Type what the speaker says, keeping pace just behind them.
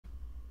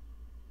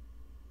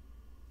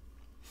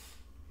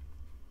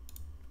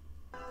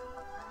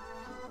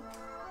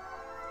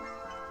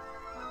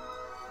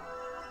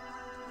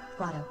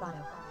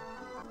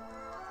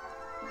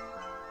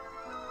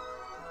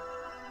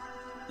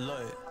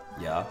Look.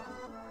 Yeah.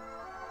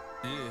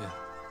 Yeah.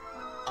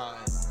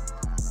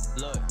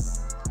 Look.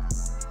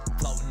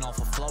 Floating off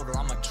a floater,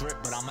 I'ma drip,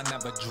 but I'ma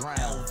never drown.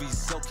 LV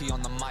silky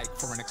on the mic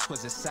for an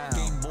exquisite sound.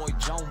 Game Boy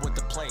Joan with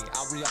the plate,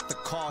 I'll re-up the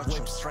car.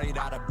 Whip straight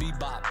out of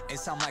Bebop, it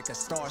sound like a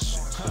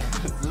starship.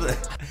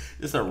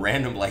 Just a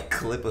random like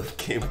clip of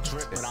Game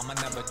Drip, but I'ma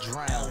never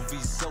drown. LV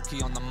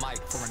silky on the mic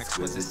for an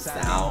exquisite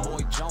sound. Game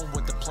Boy Joan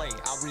with the plate,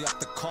 I'll re-up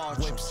the car.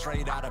 Whip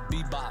straight out of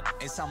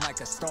Bebop, it sound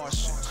like a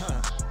starship.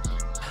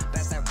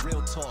 That's that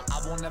real talk.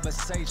 I won't never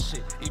say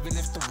shit, even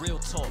if the real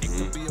talk. It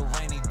could be a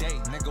rainy day,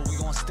 nigga, we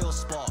gon' still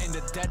spark. In the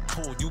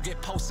Deadpool, you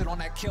get posted on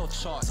that kill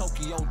chart.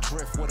 Tokyo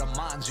drift with a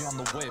manji on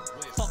the whip.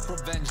 Fuck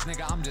revenge,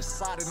 nigga, I'm just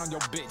sliding on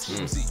your bitch.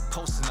 Easy,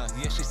 posting her,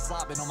 yeah, she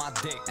slobbing on my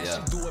dick. And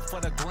she do it for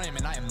the gram,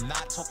 and I am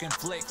not talking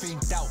flick. Fiend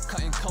out,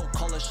 cutting coke,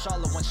 call her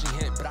Charlotte when she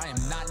hit. But I am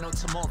not no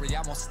Tamori,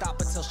 I won't stop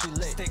until she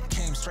lit. Stick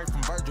came straight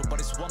from Virgil, but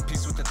it's one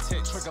piece with the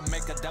tit. Trigger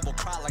make a devil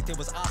cry like it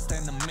was Asta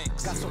in the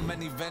mix. Got so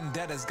many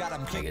vendettas, got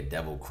him make a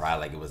devil cry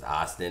like it was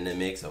Asta in the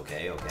mix.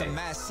 Okay, okay. The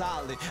mass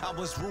solid. I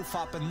was roof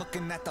hopping,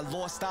 looking at the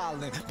lost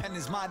island. Pen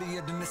is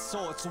mightier than the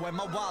sword, so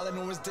am I wildin',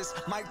 or is this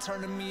mic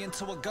turning me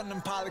into a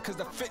Gundam pilot? Cause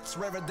the fit's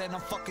rarer than a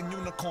fucking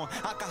unicorn.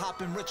 I can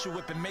hop in ritual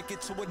whip and make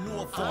it to a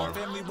newer form.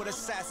 Family with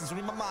assassins,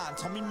 read my mind,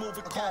 told me move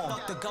it calm.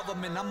 Fuck the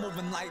government, I'm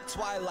moving like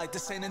Twilight,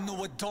 this ain't a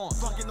newer dawn.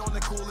 Fucking on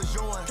the coolest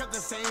yawn, kept the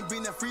same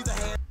being a free the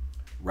hand.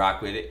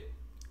 Rock with it.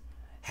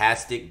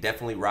 HazTik,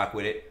 definitely rock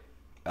with it.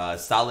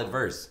 Solid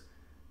verse.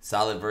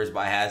 Solid verse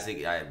by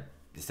HazTik.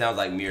 It sounds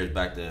like Mir's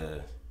about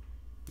to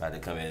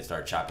come in and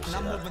start chopping shit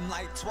up. I'm moving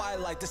like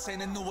Twilight, this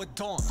ain't a newer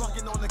dawn.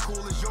 Fucking on the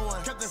coolest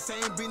yawn. Kept the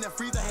same being a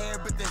free the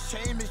hand, but the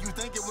shame is you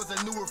think it was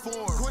a newer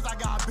form. Of course I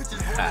got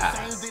bitches born the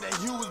same day that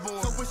you was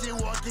born. So when she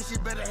walk in, she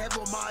better have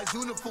on my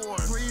uniform.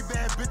 3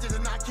 bad bitches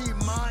and I keep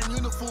mine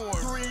uniform.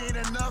 3 ain't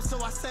enough,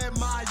 so I said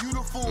my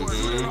uniform.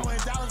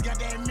 $100 got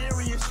that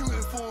Marion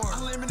shooting form.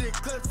 Unlimited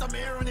clips, I'm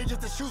airing it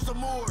just to shoot some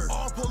more.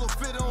 All pull a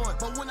fit on,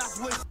 but when I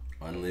switch.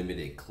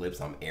 Unlimited clips,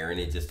 I'm airing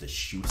it just to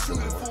shoot some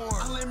more.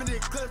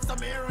 Unlimited clips,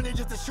 I'm airing it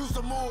just to shoot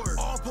some more.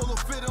 All pull a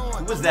fit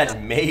on. Who was that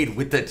made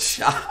with the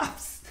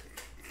chops?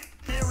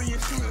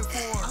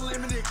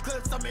 Unlimited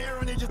clips, I'm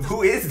airing it just to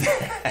who is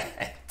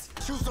that?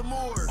 Shoot some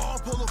more. All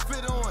pull a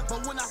fit on.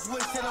 But when I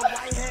switched to the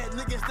white hat,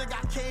 niggas think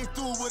I came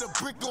through with a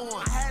brick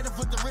on. I had to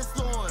put the wrist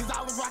on. Cause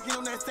I was rocking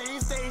on that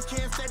same stage.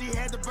 Cam said he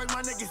had to break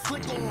my niggas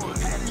slick on.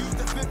 Had to use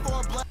the fit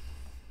for a black.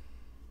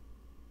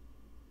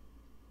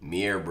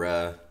 Mir,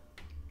 bruh.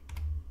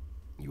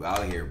 You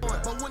out here, bro.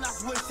 But when I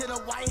switched to the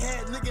white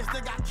hat, niggas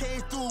think I came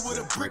through with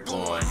a brick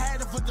on. I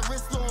had to put the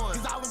wrist on.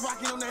 Cause I was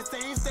rocking on that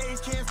same stage.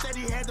 Cam said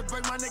he had to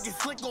break my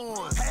niggas slick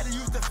on. Had to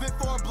use the fit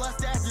for a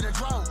blessed after the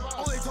drought.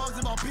 Only talks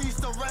about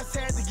peace, the rest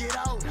had to get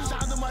out.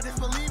 Shine to my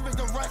disbelievers,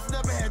 the rest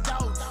never had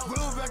doubt.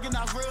 Real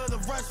recognize real, the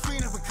rest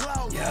feeding for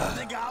clout.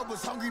 Nigga, I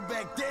was hungry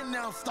back then,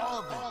 now I'm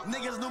starving.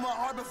 Niggas knew my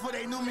art before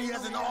they knew me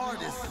as an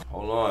artist.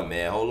 Hold on,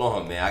 man. Hold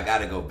on, man. I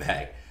gotta go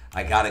back.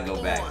 I gotta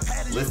go back.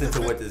 Listen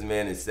to what this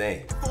man is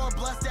saying.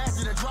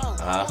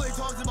 Only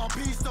talks about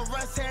peace, the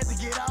rest had to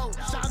get out.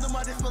 Shine to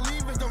my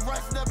disbelievers, the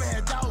rest never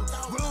had doubt.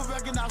 Real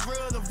recognize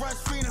real, the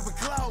rest feeding for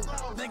clout.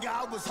 Nigga,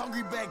 I was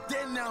hungry back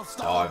then, now I'm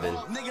starving.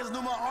 Niggas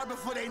knew my art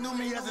before they knew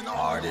me as an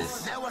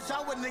artist. Now watch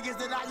out with niggas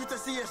that I used to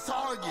see as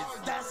targets.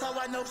 That's how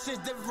I know shit's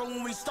different from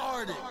when we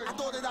started. I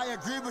thought that I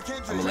agreed with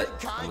Kendrick.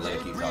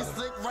 Kanye, breathe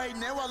slick right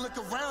now. I look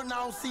around, I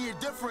don't see it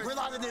different.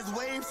 Realizing there's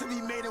waves to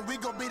be made and we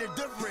gon' be the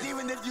difference.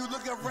 Even if you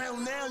look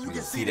around now, you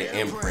can see the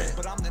imprint.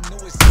 But I'm the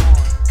newest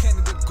one.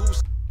 Canada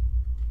Goose.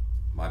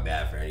 My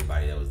bad for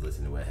anybody that was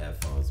listening with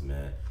headphones,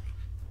 man.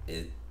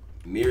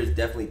 Mir is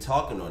definitely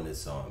talking on this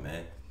song,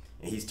 man.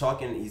 And he's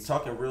talking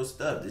real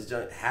stuff. This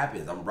junk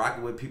happens. I'm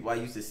rocking with people I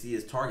used to see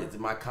as targets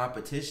in my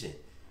competition.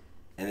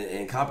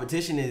 And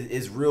competition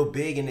is real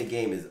big in the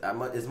game.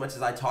 As much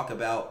as I talk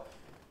about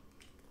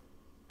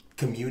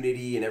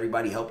community and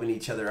everybody helping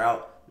each other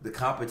out, the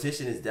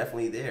competition is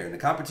definitely there. And the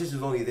competition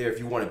is only there if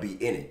you want to be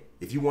in it.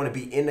 If you want to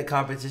be in the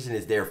competition,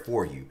 it's there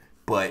for you.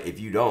 But if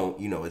you don't,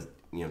 you know what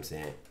I'm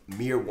saying?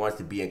 Mir wants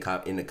to be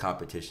in the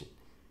competition.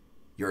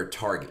 You're a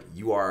target.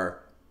 You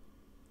are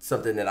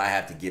something that I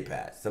have to get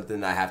past.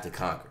 Something that I have to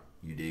conquer.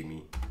 You dig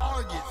me?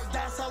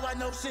 That's how I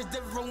know shit's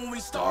different from when we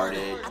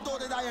started. I thought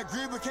that I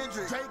agreed with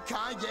Kendrick. Drake,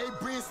 Kanye,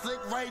 breathe slick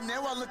right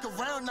now. I look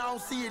around, I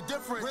don't see it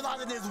different.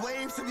 Realizing there's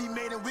waves to be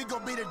made and we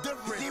gon' be the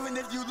difference. Even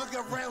if you look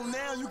around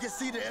now, you can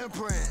see the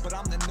imprint. But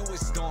I'm the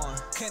newest dawn.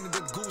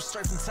 Canada Goose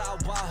straight from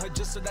Taiwan,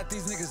 just so that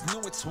these niggas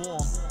knew it's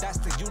warm. That's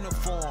the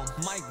uniform.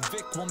 Mike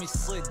Vick when we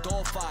slid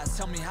door fives.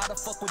 Tell me how the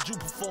fuck would you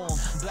perform?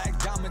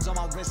 Black diamonds on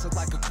my wrist look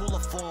like a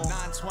cooler form.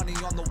 920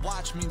 on the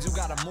watch means you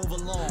gotta move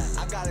along.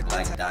 I gotta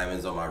black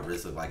diamonds on my wrist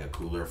wrist look like a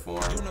cooler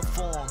form.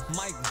 Uniform,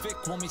 Mike Vick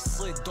when we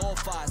slid door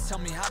eyes. Tell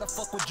me how the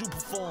fuck would you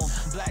perform?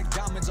 Black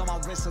diamonds on my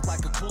wrist look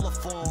like a cooler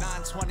form.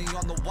 920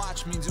 on the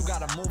watch means you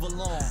gotta move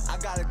along. I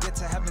gotta get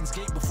to Heaven's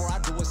Gate before I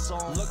do a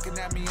song. Looking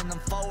at me in them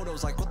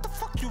photos like, what the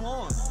fuck you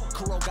on?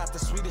 Kuro got the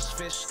Swedish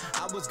fish.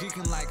 I was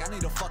geeking like, I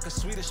need to fuck a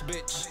Swedish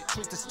bitch.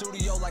 Treat the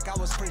studio like I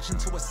was preaching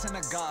to a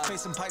synagogue.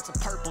 Facing pipes of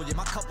purple, yeah,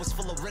 my cup was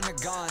full of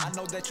Renegon. I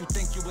know that you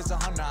think you was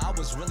 100, I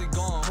was really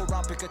gone.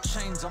 Parapica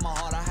chains on my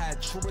heart, I had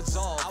true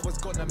resolve. I was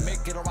gonna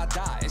make it or I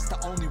die. It's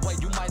the only way.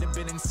 You might have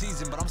been in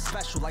season, but I'm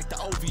special like the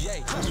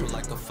OVA. Special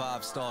like a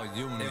 5-star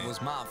unit. It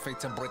was my fate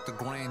to break the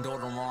grand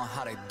order on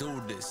how they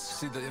do this.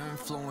 See, the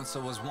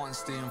influencer was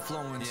once the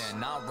influence. Yeah,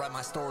 now I write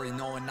my story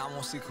knowing I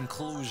won't see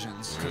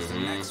conclusions. Cause the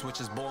next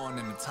switch is born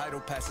and the title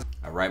passes.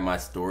 I write my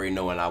story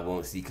knowing I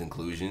won't see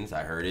conclusions.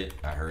 I heard it.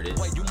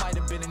 Wait, you might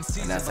have been in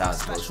season, and that's how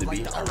it's supposed to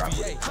be. I rock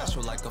with it.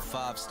 Special like a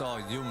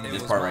 5-star unit.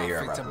 This part right here,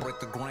 I rock to with break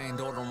the grand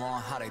order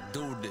on how they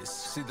do this.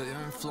 See, the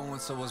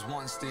influencer was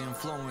once the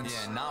influence.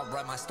 Yeah, now I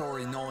write my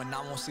story knowing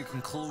I won't see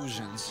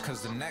conclusions.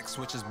 Cause the next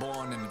switch is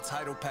born and the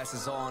title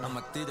passes on. I'm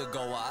a theater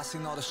goer, I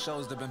seen all the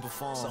shows that been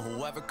performed. So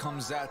whoever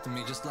comes after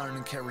me, just learn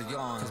and carry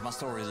on. Cause my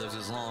story lives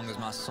as long as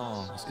my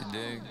songs. You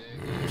dig?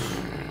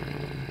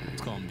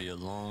 It's gonna be a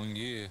long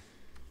year.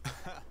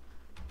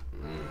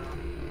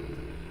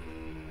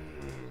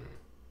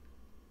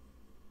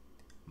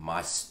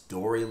 My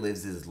story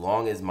lives as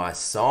long as my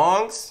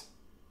songs?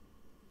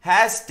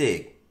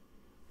 HazTik.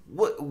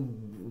 What?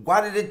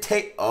 Why did it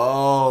take?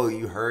 Oh,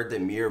 you heard the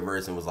mirror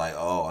verse and was like,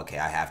 oh, okay,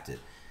 I have to.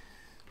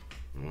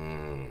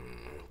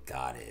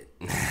 Got it.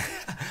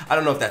 I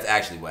don't know if that's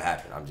actually what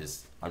happened. I'm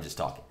just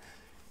talking.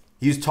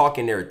 He was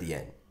talking there at the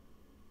end.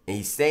 And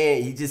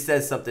he just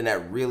said something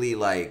that really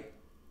like,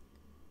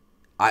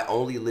 I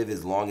only live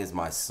as long as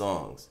my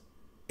songs.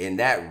 And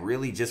that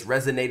really just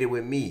resonated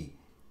with me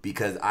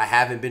because I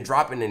haven't been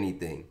dropping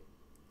anything.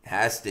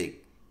 HazTik,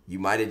 you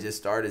might have just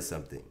started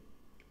something.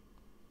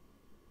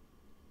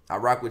 I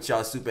rock with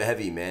y'all super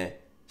heavy, man.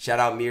 Shout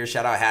out Mir,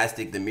 shout out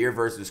HazTik. The Mir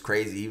verse was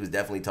crazy. He was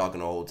definitely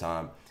talking the whole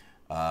time.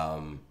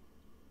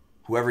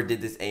 Whoever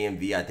did this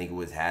AMV, I think it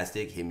was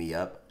HazTik, hit me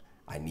up.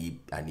 I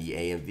need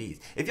AMVs.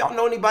 If y'all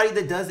know anybody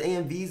that does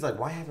AMVs, like,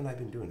 why haven't I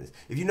been doing this?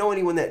 If you know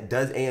anyone that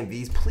does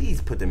AMVs,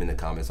 please put them in the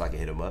comments so I can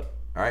hit them up.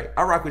 All right?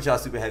 I rock with y'all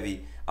super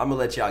heavy. I'm going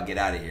to let y'all get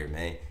out of here,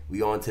 man.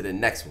 We on to the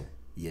next one.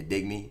 You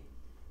dig me?